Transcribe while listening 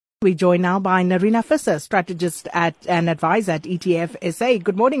We're joined now by Nerina Visser, strategist and advisor at ETFSA.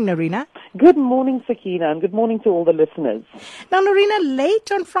 Good morning, Nerina. Good morning, Sakina, and good morning to all the listeners. Now, Nerina,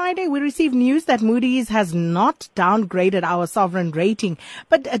 late on Friday, we received news that Moody's has not downgraded our sovereign rating.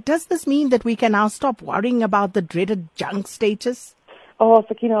 But does this mean that we can now stop worrying about the dreaded junk status? Oh,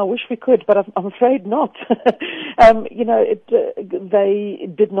 Sakina, I wish we could, but I'm afraid not. They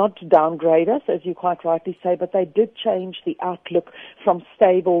did not downgrade us, as you quite rightly say, but they did change the outlook from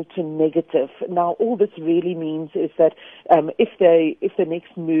stable to negative. Now, all this really means is that if the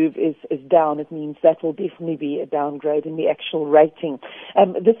next move is down, it means that will definitely be a downgrade in the actual rating.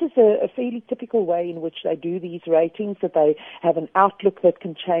 This is a fairly typical way in which they do these ratings, that they have an outlook that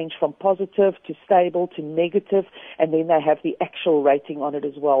can change from positive to stable to negative, and then they have the actual rating on it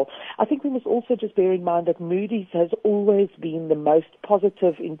as well. I think we must also just bear in mind that Moody's has always been the most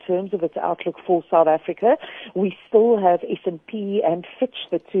positive in terms of its outlook for South Africa. We still have S&P and Fitch,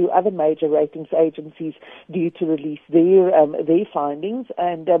 the two other major ratings agencies, due to release their findings,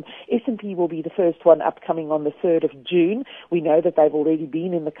 and S&P will be the first one upcoming on the 3rd of June. We know that they've already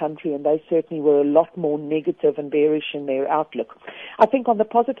been in the country, and they certainly were a lot more negative and bearish in their outlook. I think on the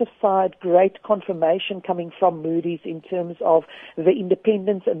positive side, great confirmation coming from Moody's in terms of the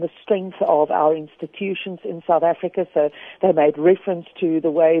independence and the strength of our institutions in South Africa. So they made reference to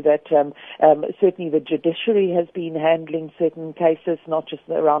the way that certainly the judiciary has been handling certain cases, not just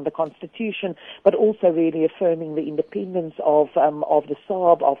around the Constitution, but also really affirming the independence of the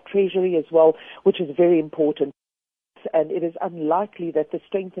SARB, of Treasury as well, which is very important. And it is unlikely that the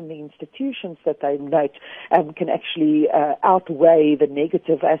strength in the institutions that they note can actually outweigh the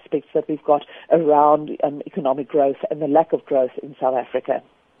negative aspects that we've got around economic growth and the lack of growth in South Africa.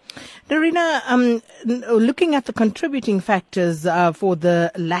 Nerina, looking at the contributing factors for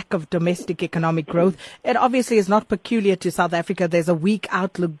the lack of domestic economic growth, it obviously is not peculiar to South Africa. There's a weak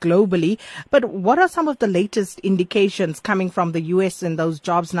outlook globally. But what are some of the latest indications coming from the US in those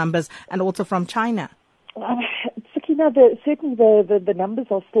jobs numbers and also from China? Certainly the numbers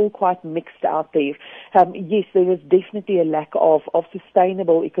are still quite mixed out there. Yes, there is definitely a lack of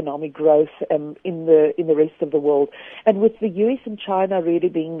sustainable economic growth in the rest of the world. And with the US and China really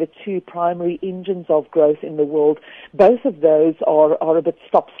being the two primary engines of growth in the world, both of those are a bit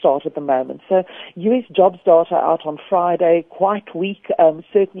stop-start at the moment. So US jobs data out on Friday, quite weak,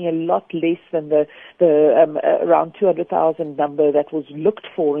 certainly a lot less than the around 200,000 number that was looked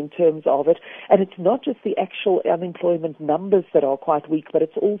for in terms of it. And it's not just the actual unemployment numbers that are quite weak, but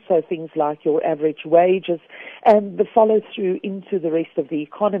it's also things like your average wages and the follow-through into the rest of the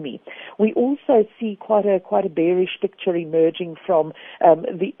economy. We also see quite a bearish picture emerging from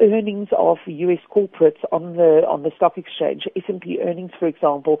the earnings of U.S. corporates on the stock exchange. S&P earnings, for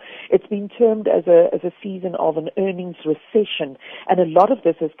example, it's been termed as a season of an earnings recession, and a lot of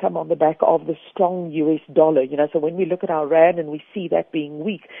this has come on the back of the strong U.S. dollar. So when we look at our rand and we see that being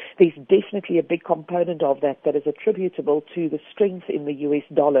weak, there's definitely a big component of that is attributable to the strength in the US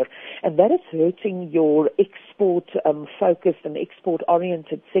dollar, and that is hurting your export-focused and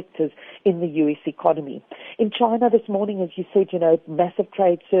export-oriented sectors in the US economy. In China this morning, as you said, massive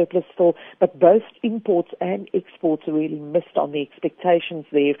trade surplus still, but both imports and exports are really missed on the expectations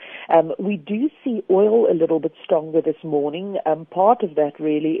there. We do see oil a little bit stronger this morning. Part of that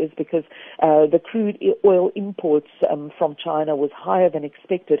really is because the crude oil imports from China was higher than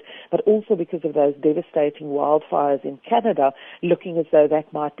expected, but also because of those devastating wildfires in Canada, looking as though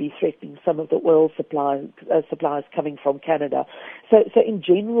that might be threatening some of the oil supplies coming from Canada. So in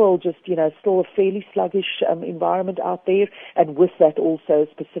general, just still a fairly sluggish environment out there, and with that also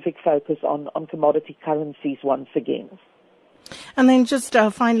specific focus on commodity currencies once again. And then just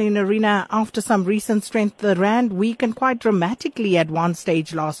finally, Nerina, after some recent strength, the rand weakened quite dramatically at one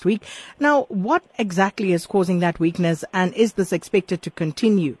stage last week. Now, what exactly is causing that weakness, and is this expected to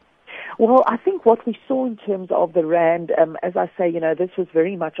continue? Well, I think what we saw in terms of the rand, as I say, this was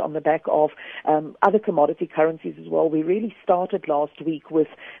very much on the back of other commodity currencies as well. We really started last week with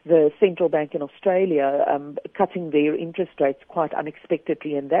the central bank in Australia cutting their interest rates quite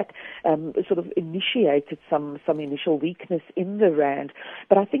unexpectedly, and that sort of initiated some initial weakness in the rand.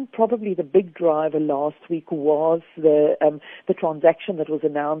 But I think probably the big driver last week was the transaction that was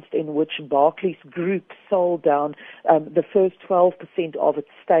announced in which Barclays Group sold down the first 12% of its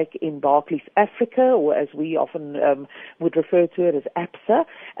stake in Barclays Barclays Africa, or as we often would refer to it as APSA.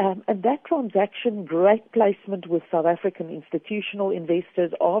 And that transaction, great placement with South African institutional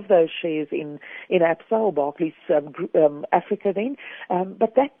investors of those shares in APSA or Barclays Africa then.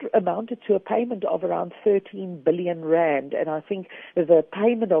 But that amounted to a payment of around 13 billion rand. And I think the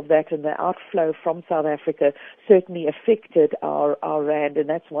payment of that and the outflow from South Africa certainly affected our rand. And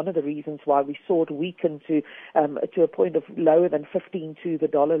that's one of the reasons why we saw it weaken to a point of lower than 15 to the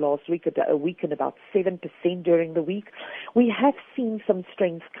dollar last week, a weaken about 7% during the week. We have seen some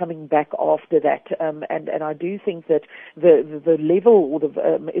strength coming back after that, and I do think that the level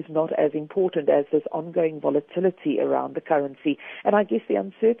is not as important as this ongoing volatility around the currency, and I guess the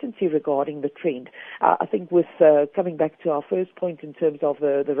uncertainty regarding the trend. I think with coming back to our first point in terms of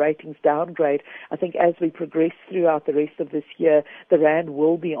the ratings downgrade, I think as we progress throughout the rest of this year, the rand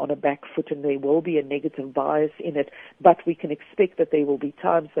will be on a back foot and there will be a negative bias in it, but we can expect that there will be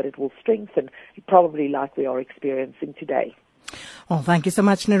times that it will strengthen, probably like we are experiencing today. Well, thank you so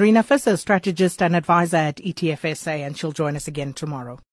much, Nerina Visser, strategist and advisor at ETFSA, and she'll join us again tomorrow.